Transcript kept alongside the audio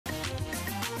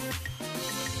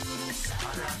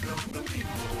from the people.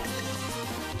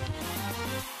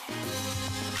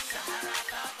 Sahara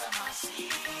love the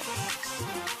masses.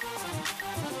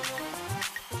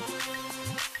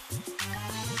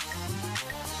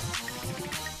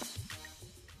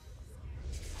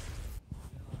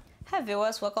 Hi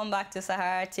viewers, welcome back to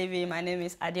Sahara TV. My name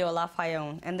is Adeola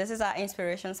Fayon, and this is our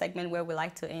inspiration segment where we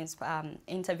like to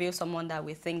interview someone that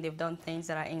we think they've done things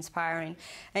that are inspiring.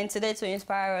 And today to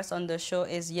inspire us on the show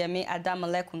is Yemi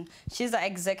Adamolekun. She's the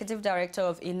executive director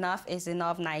of Enough is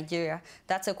Enough Nigeria.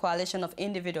 That's a coalition of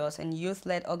individuals and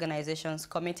youth-led organizations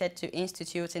committed to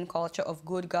instituting culture of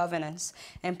good governance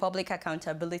and public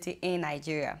accountability in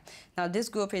Nigeria. Now, this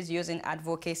group is using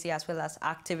advocacy as well as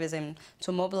activism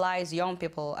to mobilize young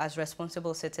people as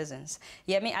responsible citizens.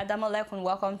 Yemi Adamolekun,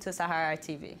 welcome to Sahara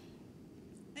TV.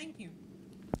 Thank you.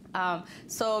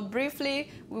 So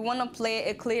briefly, we want to play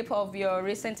a clip of your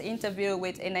recent interview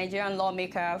with a Nigerian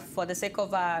lawmaker for the sake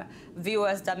of our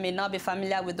viewers that may not be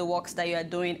familiar with the works that you are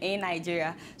doing in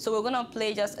Nigeria. So we're going to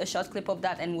play just a short clip of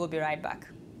that and we'll be right back.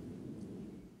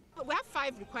 We have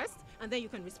 5 requests, and then you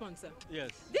can respond, sir. Yes.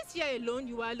 This year alone,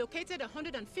 you were allocated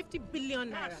 150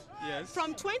 billion naira. Yes.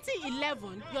 From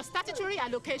 2011, your statutory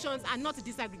allocations are not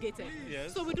disaggregated.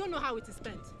 Yes. So we don't know how it is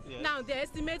spent. Yes. Now, the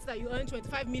estimates that you earn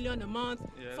 25 million a month,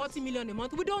 Yes. 40 million a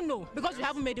month, we don't know because you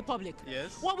haven't made it public.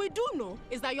 Yes. What we do know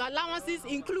is that your allowances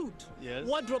include Yes.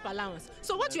 wardrobe allowance.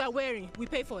 So what you are wearing, we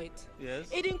pay for it. Yes.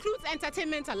 It includes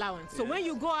entertainment allowance. So Yes. when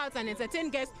you go out and entertain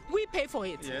guests, we pay for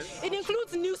it. Yes. It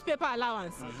includes newspaper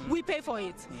allowance. We pay for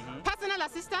it. Personal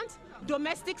assistant,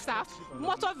 domestic staff,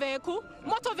 motor vehicle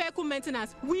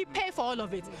maintenance, we pay for all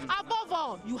of it. Above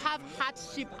all, you have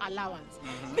hardship allowance.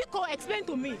 Biko, explain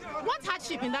to me, what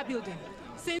hardship in that building?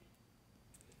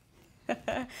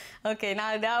 Okay,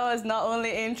 now that was not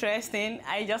only interesting,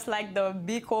 I just like the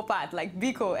Biko part, like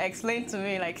Biko, explain to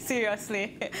me, like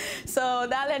seriously. So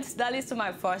that leads to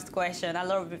my first question. A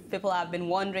lot of people have been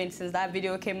wondering since that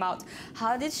video came out,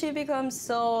 how did she become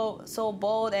so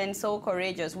bold and so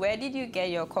courageous? Where did you get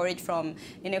your courage from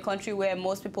in a country where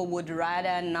most people would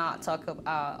rather not talk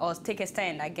or take a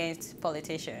stand against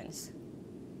politicians?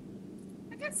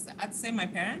 I guess I'd say my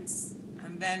parents,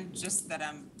 and then just that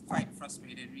I'm quite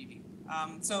frustrated, really.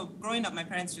 So growing up, my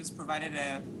parents just provided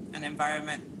an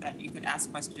environment that you could ask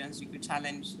questions, you could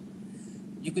challenge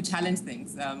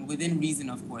things within reason,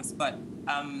 of course. But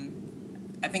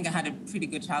I think I had a pretty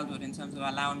good childhood in terms of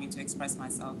allowing me to express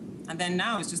myself. And then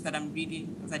now it's just that I'm really,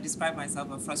 as I describe myself,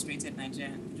 a frustrated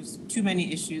Nigerian. Just too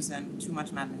many issues and too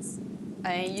much madness.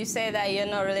 And you say that you're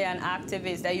not really an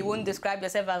activist, that you wouldn't describe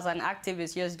yourself as an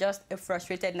activist, you're just a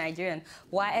frustrated Nigerian.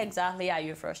 Why exactly are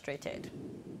you frustrated?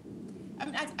 I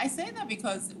mean, I say that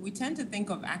because we tend to think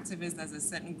of activists as a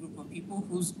certain group of people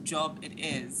whose job it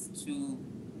is to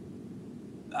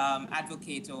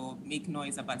advocate or make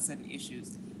noise about certain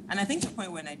issues. And I think the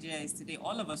point where Nigeria is today,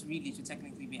 all of us really should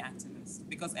technically be activists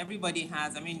because everybody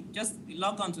has, I mean, just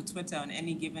log on to Twitter on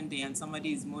any given day and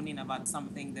somebody is moaning about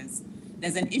something.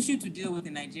 There's an issue to deal with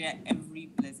in Nigeria every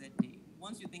blessed day.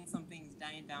 Once you think something is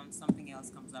dying down, something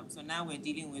else comes up. So now we're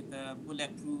dealing with the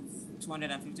bulletproof,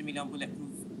 250 million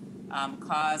bulletproof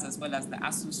cars, as well as the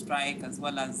ASU strike, as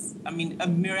well as, I mean, a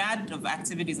myriad of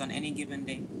activities on any given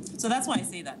day. So that's why I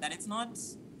say that it's not,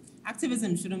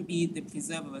 activism shouldn't be the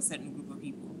preserve of a certain group of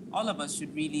people. All of us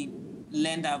should really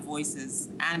lend our voices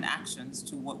and actions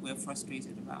to what we're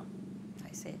frustrated about.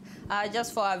 I see.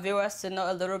 Just for our viewers to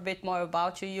know a little bit more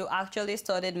about you, you actually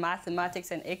studied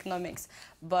mathematics and economics,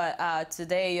 but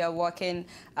today you're working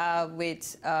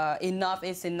with Enough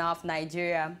is Enough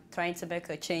Nigeria, trying to make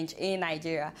a change in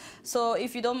Nigeria. So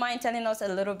if you don't mind telling us a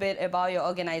little bit about your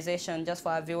organization, just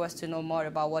for our viewers to know more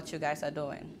about what you guys are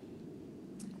doing.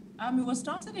 It was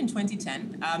started in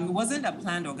 2010. It wasn't a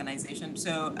planned organization.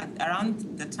 So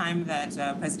around the time that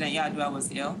President Yar'Adua was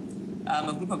ill,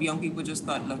 a group of young people just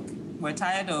thought, look, we're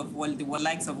tired of the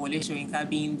likes of Wole Soyinka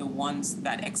being the ones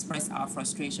that express our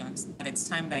frustrations. And it's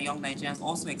time that young Nigerians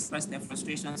also express their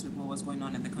frustrations with what was going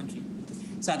on in the country.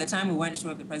 So at the time, we weren't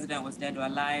sure if the president was dead or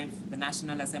alive. The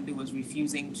National Assembly was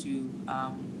refusing to,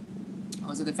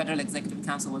 also the Federal Executive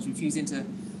Council was refusing to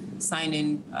sign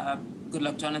in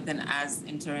Goodluck Jonathan as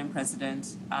interim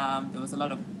president. There was a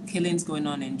lot of killings going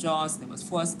on in Jos. There was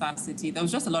force scarcity. There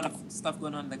was just a lot of stuff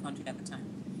going on in the country at the time.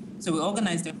 So we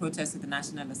organized a protest at the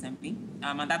National Assembly,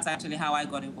 and that's actually how I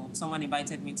got involved. Someone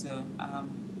invited me to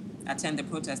attend the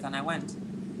protest, and I went.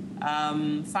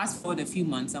 Fast forward a few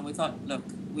months, and we thought, look,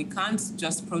 we can't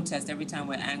just protest every time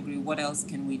we're angry. What else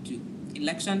can we do?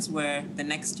 Elections were the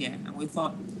next year, and we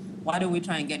thought, why don't we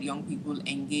try and get young people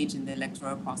engaged in the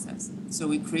electoral process? So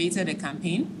we created a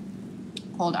campaign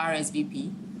called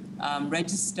RSVP,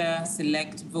 register,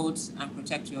 select, vote, and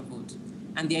protect your vote.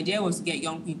 And the idea was to get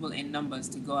young people in numbers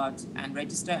to go out and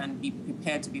register and be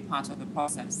prepared to be part of the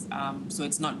process. So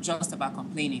it's not just about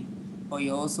complaining, but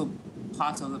you're also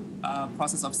part of the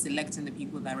process of selecting the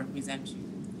people that represent you.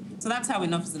 So that's how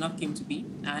Enough is Enough came to be.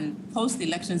 And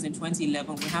post-elections in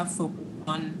 2011, we have focused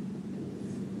on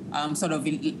sort of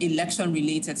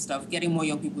election-related stuff, getting more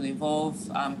young people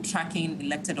involved, tracking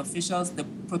elected officials. The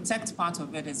protect part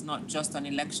of it is not just on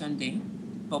election day,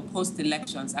 but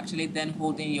post-elections, actually then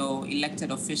holding your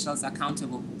elected officials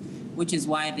accountable, which is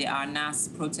why the Arnas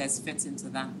protest fits into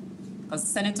that. Because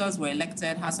senators were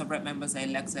elected, House of Rep members are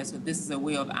elected, so this is a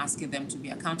way of asking them to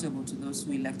be accountable to those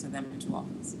who elected them into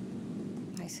office.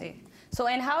 I see. So,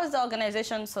 and how is the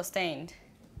organization sustained?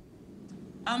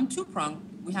 Two-pronged.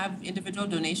 We have individual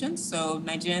donations, so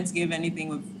Nigerians give anything.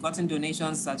 We've gotten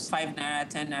donations such 5 naira,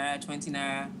 10 naira, 20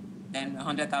 naira, then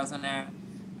 100,000 naira.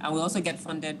 And we also get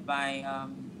funded by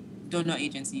donor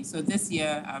agencies. So this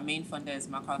year, our main funder is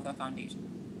MacArthur Foundation.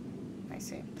 I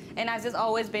see. And has this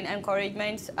always been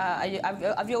encouragement?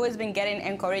 Have you always been getting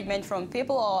encouragement from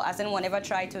people, or has anyone ever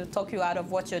tried to talk you out of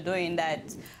what you're doing,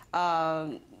 that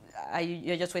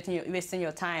you're just wasting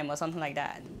your time or something like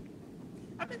that?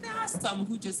 I mean, there are some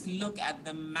who just look at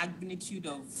the magnitude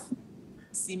of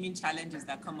seeming challenges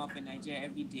that come up in Nigeria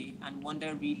every day and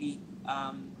wonder really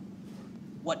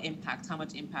what impact, how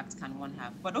much impact can one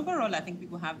have. But overall, I think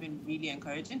people have been really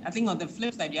encouraging. I think on the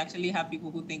flip side, you actually have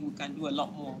people who think we can do a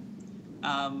lot more,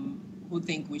 who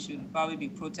think we should probably be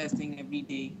protesting every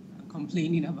day and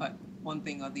complaining about one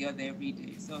thing or the other every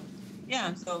day. So,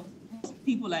 yeah, so most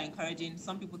people are encouraging.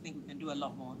 Some people think we can do a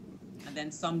lot more. And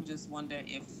then some just wonder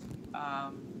if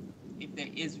there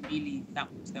is really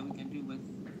that much that we can do with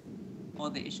all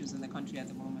the issues in the country at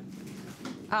the moment.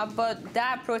 But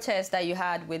that protest that you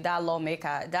had with that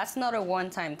lawmaker, that's not a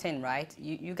one-time thing, right?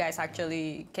 You guys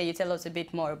actually, can you tell us a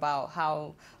bit more about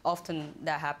how often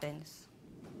that happens?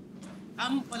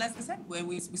 Well, as I said,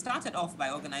 we started off by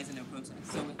organizing a protest.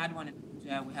 So we had one in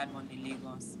Abuja, we had one in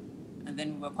Lagos, and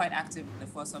then we were quite active in the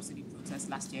first subsidy protest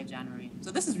last year, January.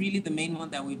 So this is really the main one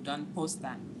that we've done post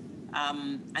that.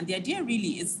 And the idea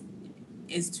really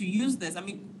is to use this. I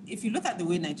mean, if you look at the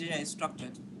way Nigeria is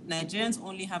structured, Nigerians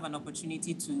only have an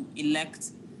opportunity to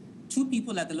elect 2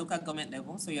 people at the local government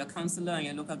level, so your councillor and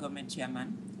your local government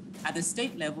chairman. At the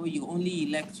state level, you only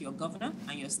elect your governor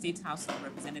and your state house of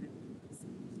representatives.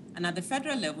 And at the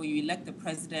federal level, you elect the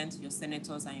president, your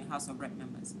senators, and your House of Rep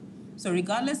members. So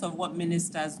regardless of what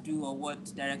ministers do or what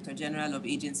director general of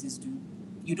agencies do,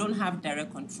 you don't have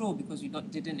direct control because you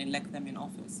didn't elect them in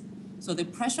office. So the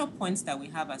pressure points that we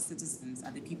have as citizens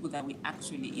are the people that we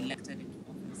actually elected into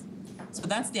office. So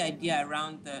that's the idea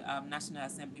around the National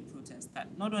Assembly protest,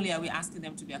 that not only are we asking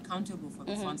them to be accountable for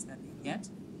the funds that they get,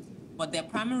 but their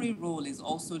primary role is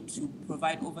also to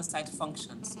provide oversight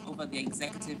functions over the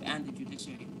executive and the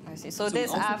judiciary. I see. So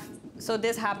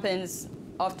this happens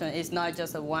often. It's not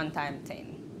just a one-time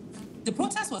thing. The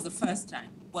protest was the first time.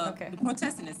 Well, okay. The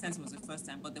protest in a sense was the first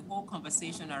time, but the whole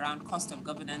conversation around cost of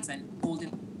governance and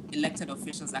holding elected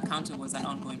officials accountable was an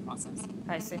ongoing process.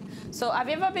 I see. So have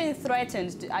you ever been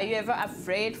threatened? Are you ever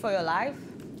afraid for your life?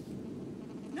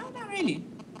 No, not really.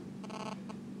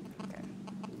 Okay.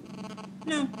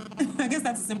 No, I guess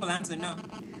that's a simple answer, no.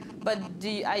 But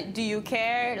do you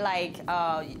care, like,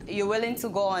 you're willing to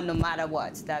go on no matter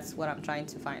what? That's what I'm trying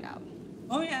to find out.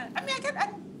 Oh, yeah. I mean,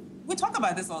 we talk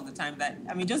about this all the time, that,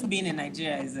 I mean, just being in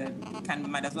Nigeria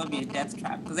might as well be a death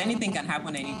trap, because anything can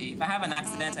happen any day. If I have an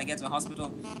accident, I get to a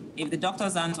hospital. If the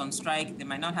doctors aren't on strike, they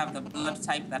might not have the blood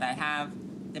type that I have.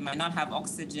 They might not have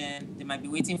oxygen. They might be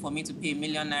waiting for me to pay $1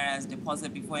 million as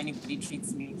deposit before anybody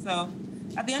treats me. So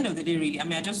at the end of the day, really, I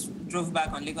mean, I just drove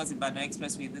back on Lagos-Ibadan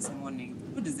Expressway this morning.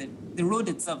 What is it? The road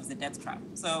itself is a death trap.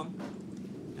 So,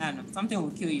 I don't know, something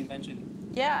will kill you eventually.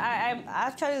 Yeah, I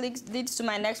actually leads to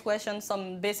my next question,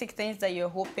 some basic things that you're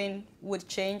hoping would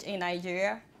change in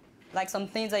Nigeria, like some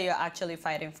things that you're actually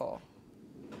fighting for.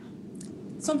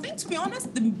 Something, to be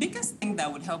honest, the biggest thing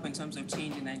that would help in terms of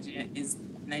change in Nigeria is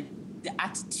the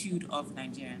attitude of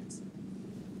Nigerians.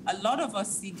 A lot of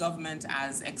us see government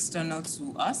as external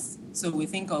to us, so we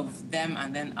think of them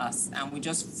and then us, and we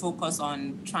just focus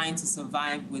on trying to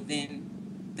survive within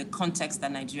the context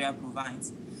that Nigeria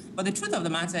provides. But the truth of the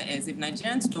matter is, if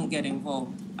Nigerians don't get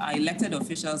involved, our elected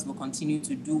officials will continue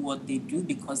to do what they do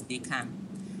because they can.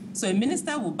 So a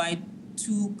minister will buy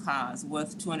 2 cars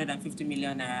worth 250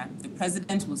 million naira. The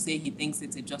president will say he thinks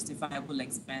it's a justifiable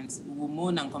expense. We will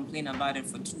moan and complain about it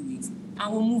for 2 weeks,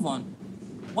 and we'll move on.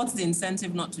 What's the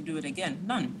incentive not to do it again?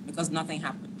 None, because nothing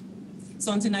happened.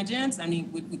 So until Nigerians, I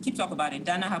mean, we keep talking about it.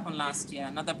 Dana happened last year.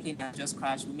 Another plane that just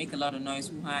crashed. We make a lot of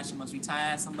noise. She must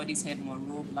retire. Somebody's head more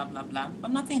roll, blah, blah, blah. But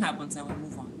nothing happens and we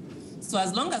move on. So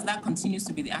as long as that continues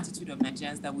to be the attitude of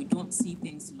Nigerians, that we don't see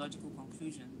things to logical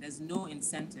conclusion, there's no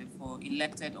incentive for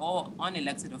elected or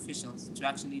unelected officials to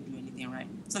actually do anything right.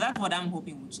 So that's what I'm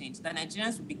hoping will change, that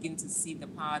Nigerians will begin to see the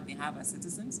power they have as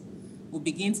citizens, will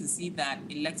begin to see that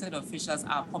elected officials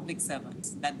are public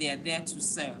servants, that they are there to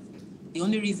serve. The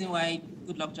only reason why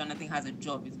Goodluck Jonathan has a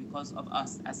job is because of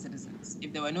us as citizens.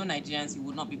 If there were no Nigerians, he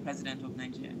would not be president of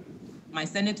Nigeria. My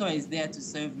senator is there to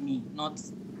serve me, not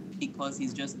because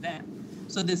he's just there.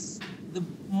 So the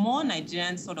more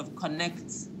Nigerians sort of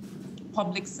connect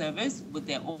public service with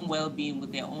their own well-being,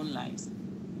 with their own lives,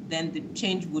 then the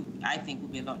change would, I think,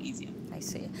 would be a lot easier. I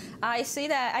see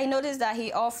that. I noticed that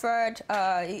he offered,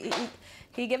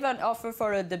 he gave an offer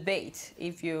for a debate,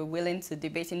 if you're willing to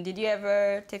debate him. Did you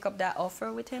ever take up that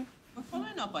offer with him? We're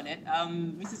following up on it.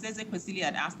 Mrs. Eze Kwesili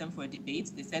had asked them for a debate.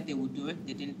 They said they would do it.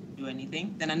 They didn't do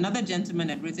anything. Then another gentleman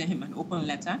had written him an open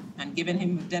letter and given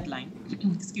him a deadline,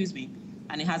 excuse me,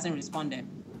 and he hasn't responded.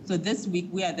 So this week,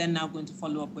 we are then now going to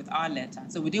follow up with our letter.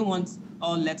 So we didn't want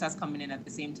all letters coming in at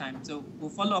the same time. So we'll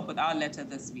follow up with our letter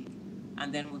this week,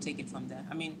 and then we'll take it from there.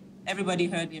 I mean, everybody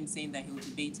heard him saying that he'll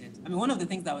debate it. I mean, one of the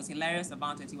things that was hilarious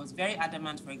about it, he was very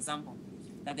adamant, for example,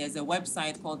 that there's a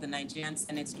website called the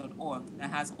NigerianSenate.org that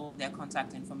has all their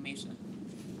contact information.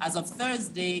 As of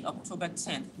Thursday, October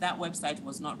 10th, that website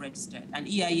was not registered, and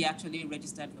EIE actually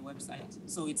registered the website.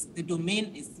 So the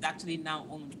domain is actually now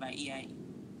owned by EIE.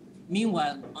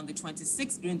 Meanwhile, on the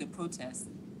 26th, during the protest,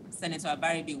 Senator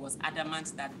Abaribe was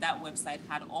adamant that that website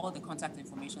had all the contact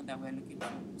information that we're looking for.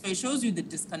 So it shows you the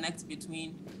disconnect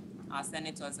between our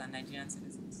senators and Nigerian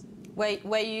citizens.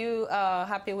 Were you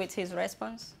happy with his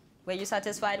response? Were you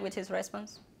satisfied with his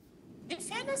response? In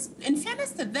fairness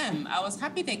to them, I was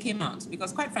happy they came out,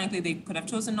 because quite frankly, they could have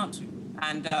chosen not to,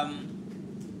 and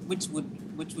which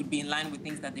would be in line with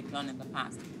things that they've done in the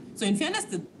past. So in fairness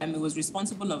to them, it was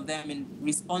responsible of them in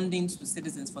responding to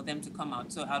citizens for them to come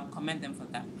out. So I'll commend them for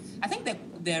that. I think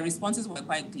that their responses were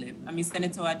quite clear. I mean,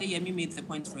 Senator Adeyemi made the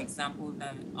point, for example,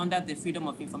 that under the Freedom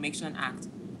of Information Act,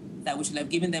 that we should have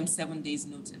given them 7 days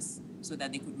notice so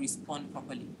that they could respond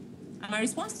properly. And my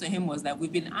response to him was that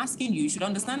we've been asking you should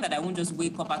understand that I won't just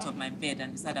wake up out of my bed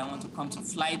and decide I want to come to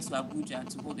fly to Abuja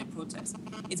to hold a protest.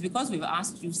 It's because we've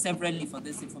asked you severally for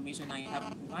this information and you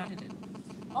haven't provided it.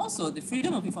 Also, the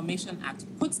Freedom of Information Act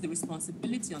puts the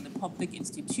responsibility on the public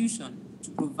institution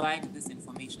to provide this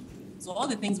information. So all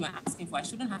the things we're asking for, I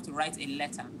shouldn't have to write a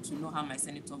letter to know how my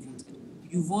senator voted.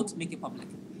 You vote, make it public.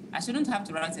 I shouldn't have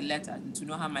to write a letter to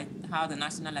know how the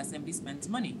National Assembly spends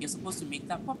money. You're supposed to make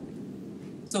that public.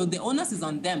 So the onus is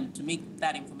on them to make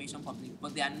that information public,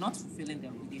 but they are not fulfilling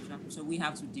their obligation, so we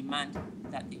have to demand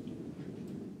that they do.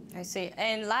 I see.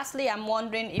 And lastly, I'm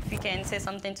wondering if you can say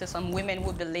something to some women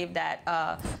who believe that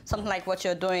something like what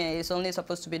you're doing is only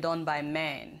supposed to be done by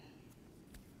men.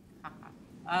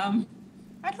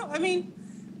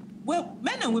 Well,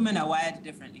 men and women are wired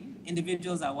differently.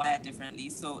 Individuals are wired differently.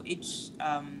 So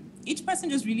each person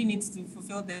just really needs to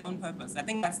fulfill their own purpose. I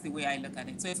think that's the way I look at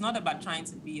it. So it's not about trying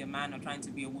to be a man or trying to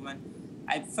be a woman.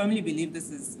 I firmly believe this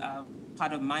is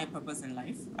part of my purpose in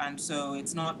life. And so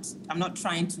I'm not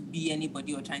trying to be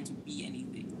anybody or trying to be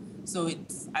anything. So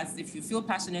it's as if you feel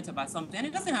passionate about something, and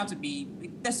it doesn't have to be,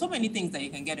 there's so many things that you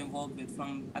can get involved with,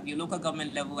 from at your local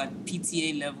government level, at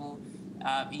PTA level,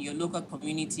 in your local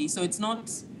community. So it's not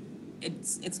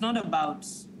about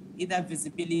either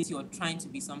visibility or trying to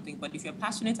be something, but if you're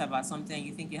passionate about something,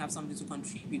 you think you have something to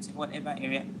contribute in whatever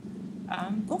area,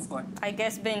 go for it. I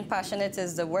guess being passionate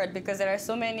is the word, because there are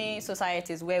so many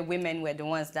societies where women were the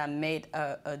ones that made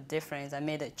a difference and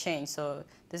made a change. So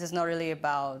this is not really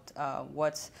about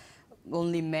what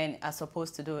only men are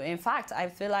supposed to do. In fact, I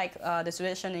feel like the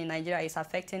situation in Nigeria is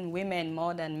affecting women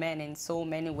more than men in so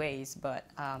many ways. But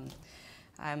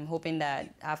I'm hoping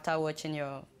that after watching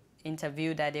your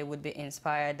interview that they would be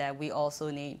inspired that we also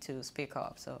need to speak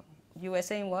up. So you were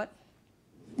saying what?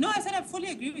 No, I said I fully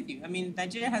agree with you. I mean,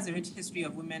 Nigeria has a rich history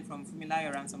of women from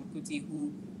Fumilayo and Samkuti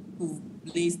who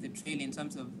blazed the trail in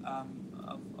terms of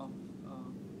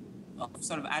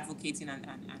sort of advocating and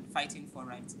fighting for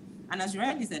rights. And as you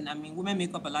rightly said, I mean, women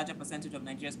make up a larger percentage of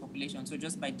Nigeria's population. So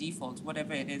just by default,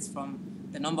 whatever it is, from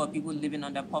the number of people living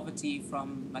under poverty,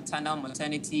 from maternal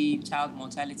mortality, child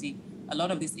mortality, a lot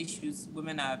of these issues,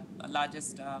 women are the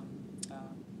largest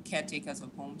caretakers of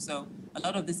homes. So a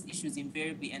lot of these issues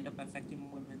invariably end up affecting more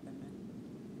women than men.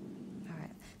 All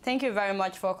right. Thank you very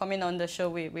much for coming on the show.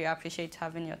 We appreciate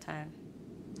having your time.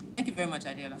 Thank you very much,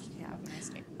 Adela. Yeah. Have a nice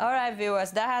day. All right, viewers,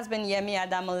 that has been Yemi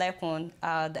Adamolekun,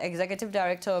 the Executive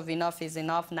Director of Enough is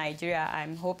Enough Nigeria.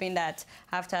 I'm hoping that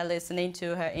after listening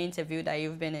to her interview that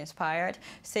you've been inspired.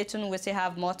 Stay tuned, we still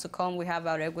have more to come. We have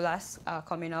our regulars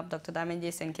coming up, Dr.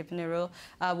 Damages and Kipniro.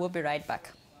 We'll be right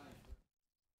back.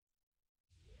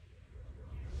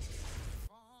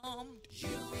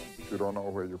 If you don't know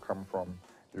where you come from,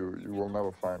 you will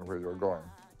never find where you're going.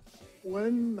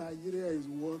 When Nigeria is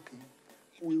working,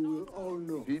 we will all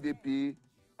know. PDP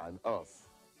and us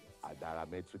are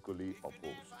diametrically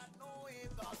opposed.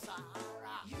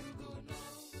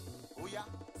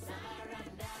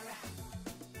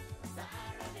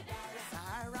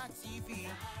 SaharaTV,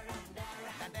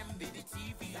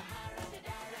 TV,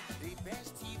 the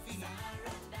best TV,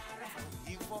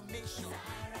 information,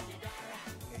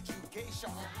 education,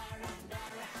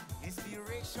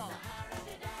 inspiration.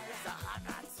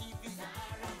 SaharaTV,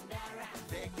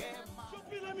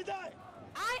 Let me die.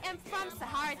 I am from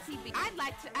SaharaTV. I'd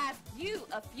like to ask you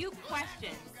a few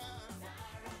questions.